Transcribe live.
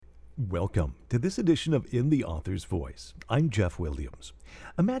Welcome to this edition of In the Author's Voice. I'm Jeff Williams.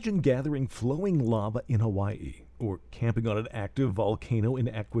 Imagine gathering flowing lava in Hawaii, or camping on an active volcano in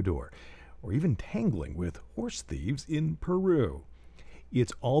Ecuador, or even tangling with horse thieves in Peru.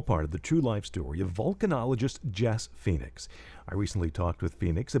 It's all part of the true life story of volcanologist Jess Phoenix. I recently talked with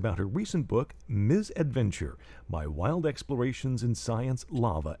Phoenix about her recent book, Ms. Adventure, My Wild Explorations in Science,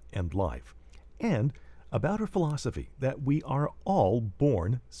 Lava, and Life, and about her philosophy that we are all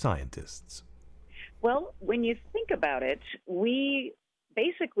born scientists. Well, when you think about it, we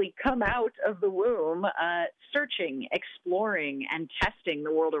basically come out of the womb searching, exploring, and testing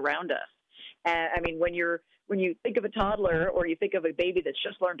the world around us. When you think of a toddler or you think of a baby that's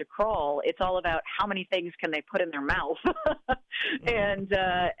just learned to crawl, it's all about how many things can they put in their mouth, and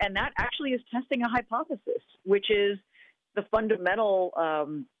that actually is testing a hypothesis, which is the fundamental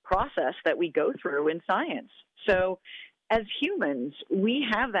process that we go through in science. So as humans, we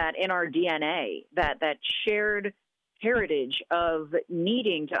have that in our DNA, that shared heritage of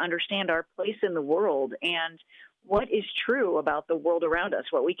needing to understand our place in the world and what is true about the world around us,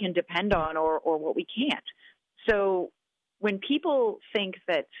 what we can depend on or what we can't. So when people think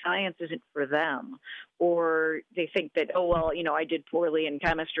that science isn't for them, or they think that, I did poorly in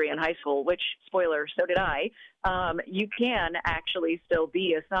chemistry in high school, which, spoiler, so did I, you can actually still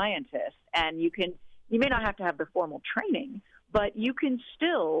be a scientist. And you may not have to have the formal training, but you can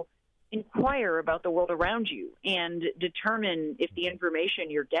still inquire about the world around you and determine if the information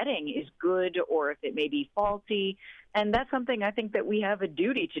you're getting is good or if it may be faulty. And that's something I think that we have a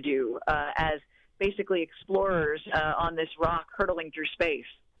duty to do as basically explorers on this rock hurtling through space.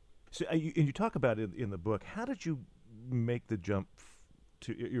 So, and you talk about it in the book. How did you make the jump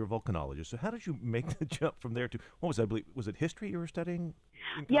to, you're a volcanologist, so how did you make the jump from there to, what was it, I believe, was it history you were studying?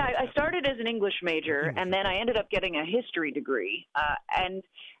 Yeah, I started as an English major, and then I ended up getting a history degree, and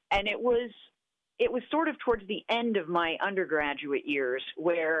it was sort of towards the end of my undergraduate years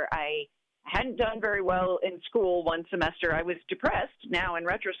where I hadn't done very well in school one semester. I was depressed. Now, in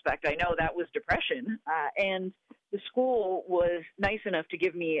retrospect, I know that was depression. And the school was nice enough to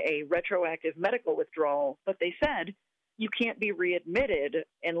give me a retroactive medical withdrawal, but they said, you can't be readmitted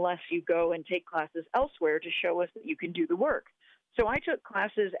unless you go and take classes elsewhere to show us that you can do the work. So I took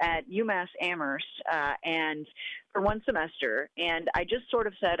classes at UMass Amherst and for one semester, and I just sort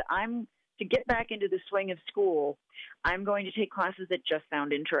of said, to get back into the swing of school, I'm going to take classes that just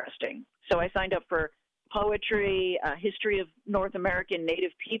sound interesting. So I signed up for poetry, history of North American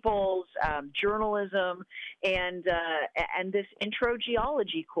Native peoples, journalism, and this intro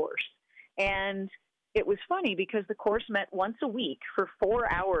geology course. And it was funny because the course met once a week for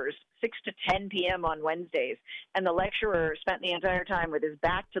 4 hours, 6 to 10 p.m. on Wednesdays, and the lecturer spent the entire time with his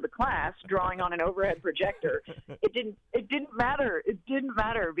back to the class drawing on an overhead projector. It didn't matter. It didn't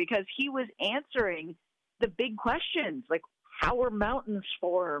matter because he was answering the big questions, like how are mountains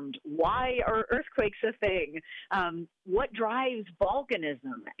formed? Why are earthquakes a thing? What drives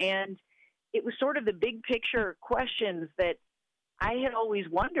volcanism? And it was sort of the big picture questions that I had always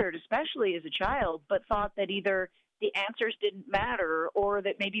wondered, especially as a child, but thought that either the answers didn't matter or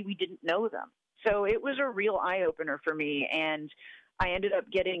that maybe we didn't know them. So it was a real eye-opener for me, and I ended up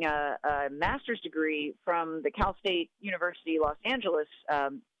getting a master's degree from the Cal State University Los Angeles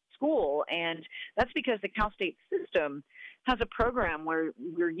school, and that's because the Cal State system has a program where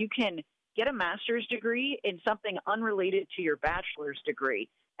you can get a master's degree in something unrelated to your bachelor's degree,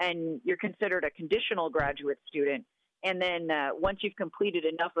 and you're considered a conditional graduate student. And then once you've completed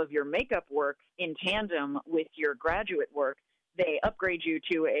enough of your makeup work in tandem with your graduate work, they upgrade you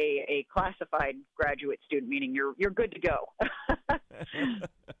to a classified graduate student, meaning you're good to go.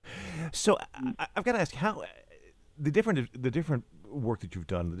 So I've got to ask, how the different work that you've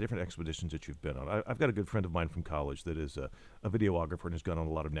done, the different expeditions that you've been on. I've got a good friend of mine from college that is a videographer and has gone on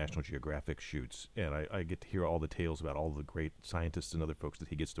a lot of National Geographic shoots, and I get to hear all the tales about all the great scientists and other folks that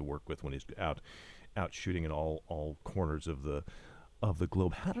he gets to work with when he's out shooting in all corners of the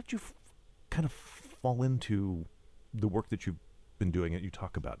globe. How did you kind of fall into the work that you've been doing that you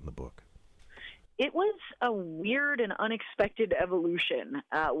talk about in the book? It was a weird and unexpected evolution.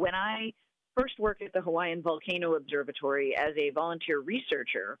 When I first worked at the Hawaiian Volcano Observatory as a volunteer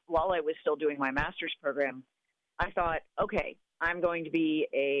researcher while I was still doing my master's program, I thought, okay, I'm going to be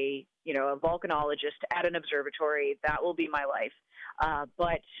a volcanologist at an observatory. That will be my life.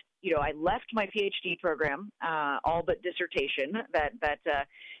 But I left my PhD program, all but dissertation, that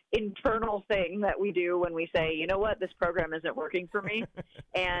internal thing that we do when we say, you know what, this program isn't working for me.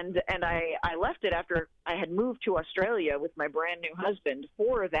 and I left it after I had moved to Australia with my brand new husband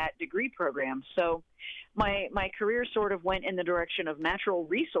for that degree program. So my career sort of went in the direction of natural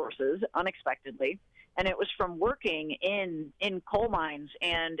resources unexpectedly. And it was from working in coal mines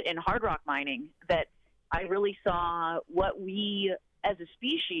and in hard rock mining that I really saw what we as a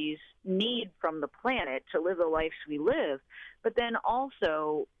species need from the planet to live the lives we live, but then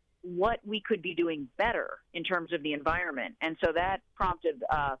also what we could be doing better in terms of the environment. And so that prompted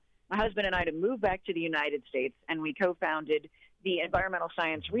my husband and I to move back to the United States, and we co-founded the environmental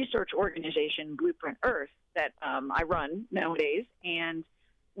science research organization Blueprint Earth that I run nowadays. And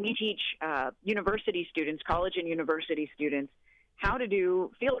we teach university students, college and university students, how to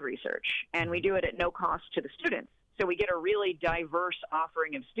do field research, and we do it at no cost to the students. So we get a really diverse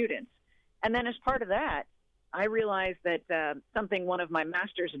offering of students. And then as part of that, I realized that something one of my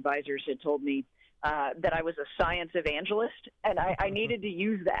master's advisors had told me, that I was a science evangelist, and I needed to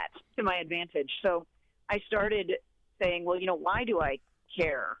use that to my advantage. So I started saying, well, why do I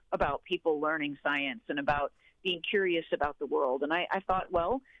care about people learning science and about being curious about the world? And I thought,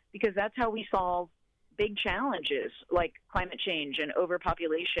 well, because that's how we solve big challenges like climate change and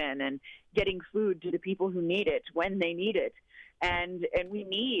overpopulation and getting food to the people who need it when they need it. And we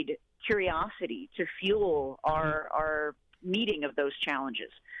need curiosity to fuel our meeting of those challenges.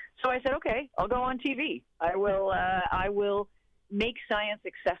 So I said, okay, I'll go on TV. I will make science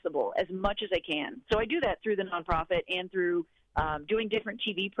accessible as much as I can. So I do that through the nonprofit and through doing different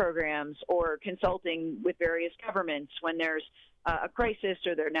TV programs or consulting with various governments when there's a crisis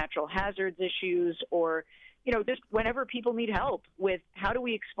or there are natural hazards issues, or just whenever people need help with how do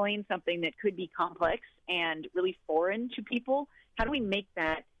we explain something that could be complex and really foreign to people. How do we make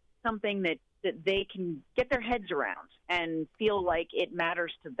that something that they can get their heads around and feel like it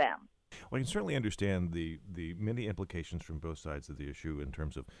matters to them? Well, I can certainly understand the many implications from both sides of the issue in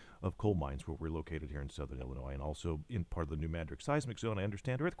terms of coal mines, where we're located here in southern Illinois, and also in part of the New Madrid seismic zone. I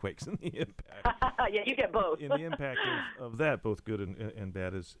understand earthquakes and the impact. Yeah, you get both. In the impact of that, both good and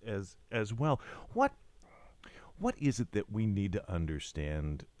bad as well. What is it that we need to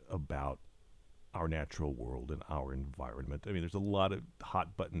understand about our natural world and our environment? I mean, there's a lot of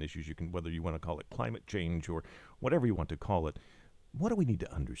hot button issues. Whether you want to call it climate change or whatever you want to call it. What do we need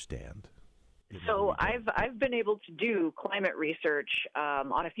to understand? So I've been able to do climate research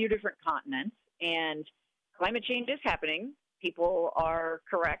on a few different continents, and climate change is happening. People are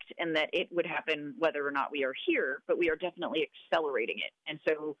correct in that it would happen whether or not we are here, but we are definitely accelerating it. And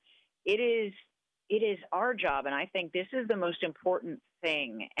so it is our job, and I think this is the most important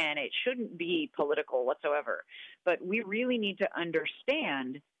thing, and it shouldn't be political whatsoever, but we really need to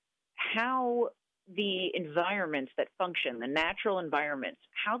understand how the environments that function, the natural environments,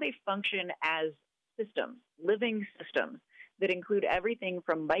 how they function as systems, living systems that include everything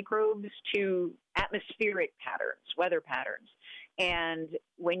from microbes to atmospheric patterns, weather patterns. And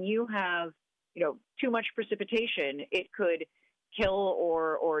when you have, too much precipitation, it could kill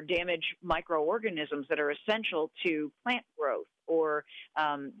or damage microorganisms that are essential to plant growth or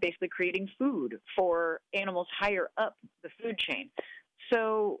basically creating food for animals higher up the food chain.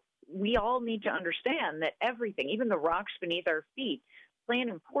 So we all need to understand that everything, even the rocks beneath our feet, play an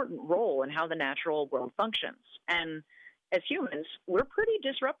important role in how the natural world functions. And as humans, we're pretty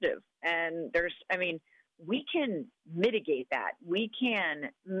disruptive. And we can mitigate that. We can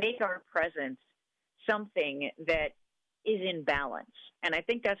make our presence something that is in balance. And I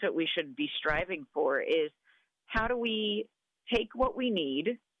think that's what we should be striving for, is how do we take what we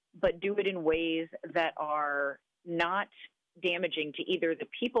need, but do it in ways that are not damaging to either the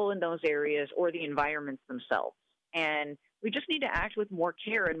people in those areas or the environments themselves. And we just need to act with more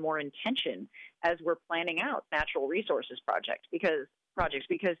care and more intention as we're planning out natural resources projects because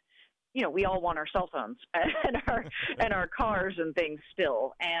we all want our cell phones and our cars and things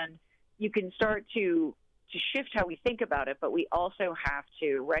still. And you can start to shift how we think about it, but we also have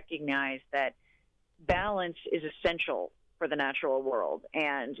to recognize that balance is essential for the natural world,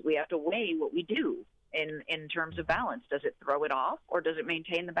 and we have to weigh what we do in terms of balance. Does it throw it off, or does it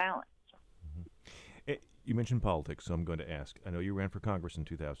maintain the balance? Mm-hmm. You mentioned politics, so I'm going to ask. I know you ran for Congress in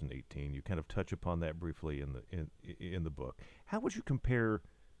 2018. You kind of touch upon that briefly in the book. How would you compare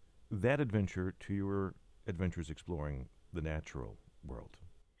that adventure to your adventures exploring the natural world?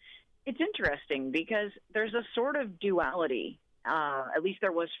 It's interesting because there's a sort of duality, at least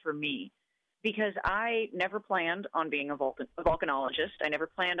there was for me, because I never planned on being a volcanologist. I never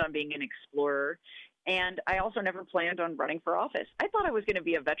planned on being an explorer. And I also never planned on running for office. I thought I was going to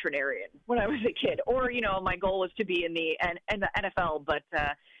be a veterinarian when I was a kid, or, my goal was to be in the NFL, but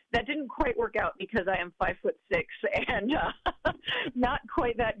that didn't quite work out because I am 5'6" and not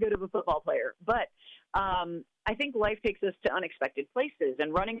quite that good of a football player. But I think life takes us to unexpected places.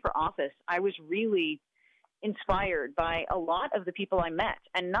 And running for office, I was really inspired by a lot of the people I met,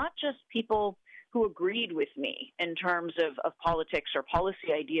 and not just people who agreed with me in terms of politics or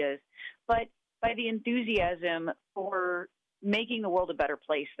policy ideas, but by the enthusiasm for making the world a better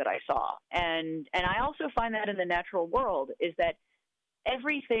place that I saw. And I also find that in the natural world is that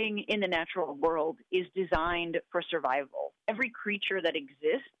everything in the natural world is designed for survival. Every creature that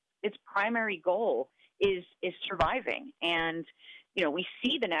exists, its primary goal is surviving. And, you know, we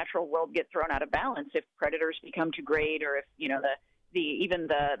see the natural world get thrown out of balance if predators become too great, or if, you know, even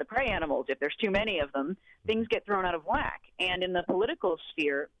the prey animals, if there's too many of them, things get thrown out of whack. And in the political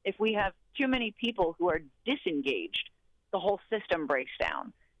sphere, if we have too many people who are disengaged, the whole system breaks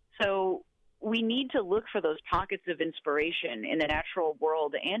down. So we need to look for those pockets of inspiration in the natural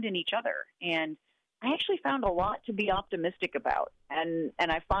world and in each other. And I actually found a lot to be optimistic about. And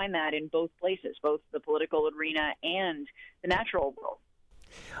I find that in both places, both the political arena and the natural world.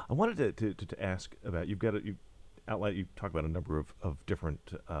 I wanted to ask about, you talk about a number of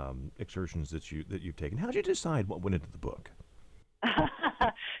different excursions that you've taken. How did you decide what went into the book?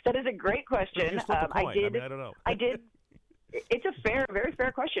 That is a great question. I don't know. I did. It's a very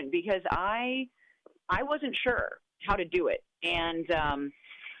fair question, because I wasn't sure how to do it. And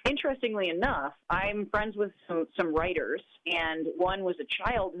interestingly enough, I'm friends with some writers, and one was a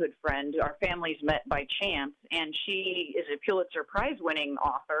childhood friend. Our families met by chance, and she is a Pulitzer Prize-winning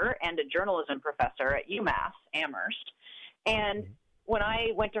author and a journalism professor at UMass Amherst. And when I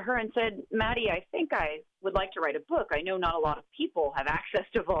went to her and said, Maddie, I think I would like to write a book. I know not a lot of people have access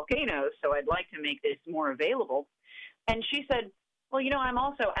to volcanoes, so I'd like to make this more available. And she said, well, you know, I'm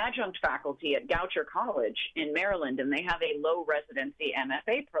also adjunct faculty at Goucher College in Maryland, and they have a low residency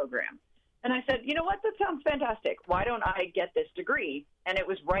MFA program. And I said, you know what, that sounds fantastic. Why don't I get this degree? And it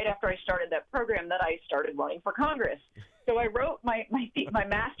was right after I started that program that I started running for Congress. So I wrote my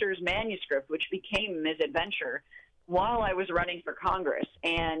master's manuscript, which became Ms. Adventure, while I was running for Congress.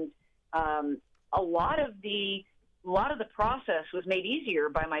 And a lot of the process was made easier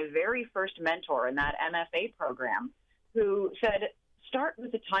by my very first mentor in that MFA program, who said, start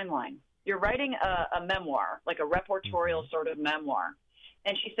with a timeline. You're writing a memoir, like a reportorial sort of memoir.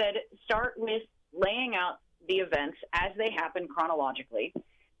 And she said, start with laying out the events as they happen chronologically,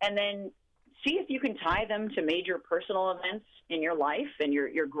 and then see if you can tie them to major personal events in your life and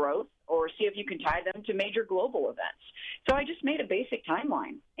your growth, or see if you can tie them to major global events. So I just made a basic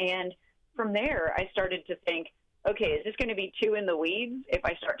timeline. And from there, I started to think, okay, is this going to be too in the weeds if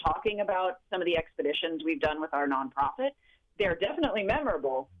I start talking about some of the expeditions we've done with our nonprofit? They're definitely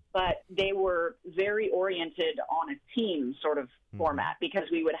memorable, but they were very oriented on a team sort of format, because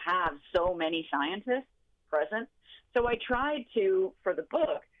we would have so many scientists present. So I tried to, for the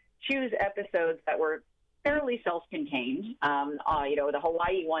book, choose episodes that were fairly self-contained. You know, the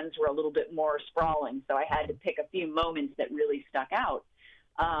Hawaii ones were a little bit more sprawling, so I had to pick a few moments that really stuck out.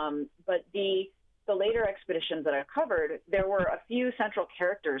 But the later expeditions that I've covered, there were a few central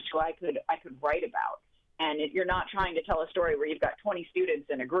characters who I could write about. And you're not trying to tell a story where you've got 20 students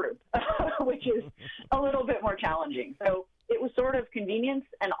in a group, which is a little bit more challenging. So it was sort of convenience,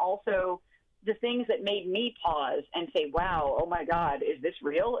 and also the things that made me pause and say, wow, oh my God, is this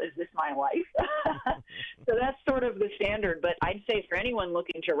real? Is this my life? So that's sort of the standard. But I'd say for anyone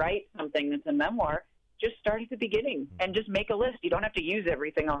looking to write something that's a memoir, just start at the beginning and just make a list. You don't have to use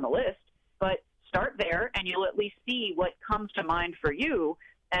everything on the list, but start there, and you'll at least see what comes to mind for you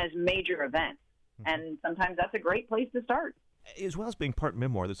as major events. And sometimes that's a great place to start. As well as being part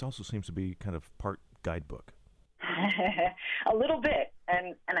memoir, this also seems to be kind of part guidebook. A little bit.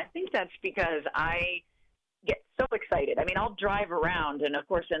 And I think that's because I get so excited. I mean, I'll drive around, and of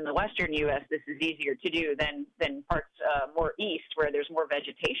course in the western U.S. this is easier to do than parts more east where there's more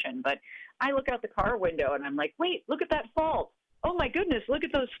vegetation. But I look out the car window and I'm like, wait, look at that fault. Oh my goodness, look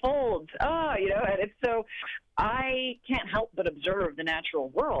at those folds. You know, and it's so I can't help but observe the natural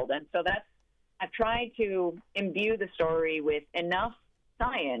world. And so I've tried to imbue the story with enough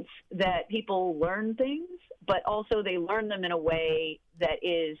science that people learn things, but also they learn them in a way that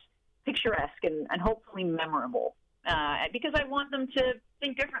is picturesque and hopefully memorable, because I want them to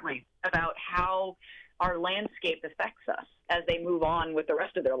think differently about how our landscape affects us as they move on with the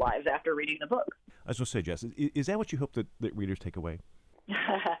rest of their lives after reading the book. I was going to say, Jess, is that what you hope that readers take away?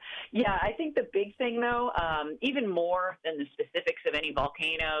 Yeah, I think the big thing, though, even more than the specifics of any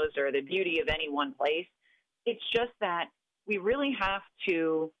volcanoes or the beauty of any one place, it's just that we really have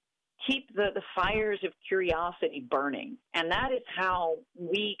to keep the fires of curiosity burning. And that is how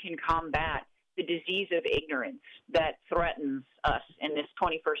we can combat the disease of ignorance that threatens us in this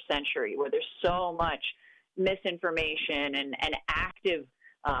 21st century, where there's so much misinformation and active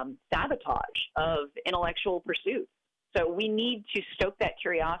sabotage of intellectual pursuits. So we need to stoke that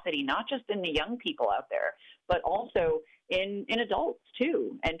curiosity, not just in the young people out there, but also in adults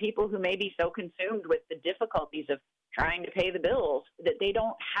too, and people who may be so consumed with the difficulties of trying to pay the bills that they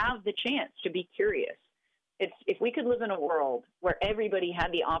don't have the chance to be curious. If we could live in a world where everybody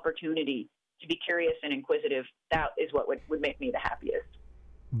had the opportunity to be curious and inquisitive, that is what would make me the happiest.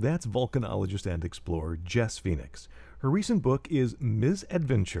 That's volcanologist and explorer Jess Phoenix. Her recent book is Ms.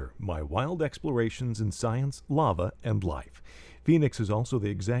 Adventure, My Wild Explorations in Science, Lava, and Life. Phoenix is also the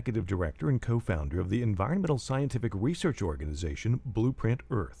executive director and co-founder of the environmental scientific research organization Blueprint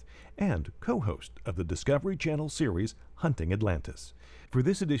Earth and co-host of the Discovery Channel series Hunting Atlantis. For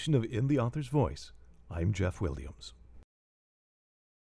this edition of In the Author's Voice, I'm Jeff Williams.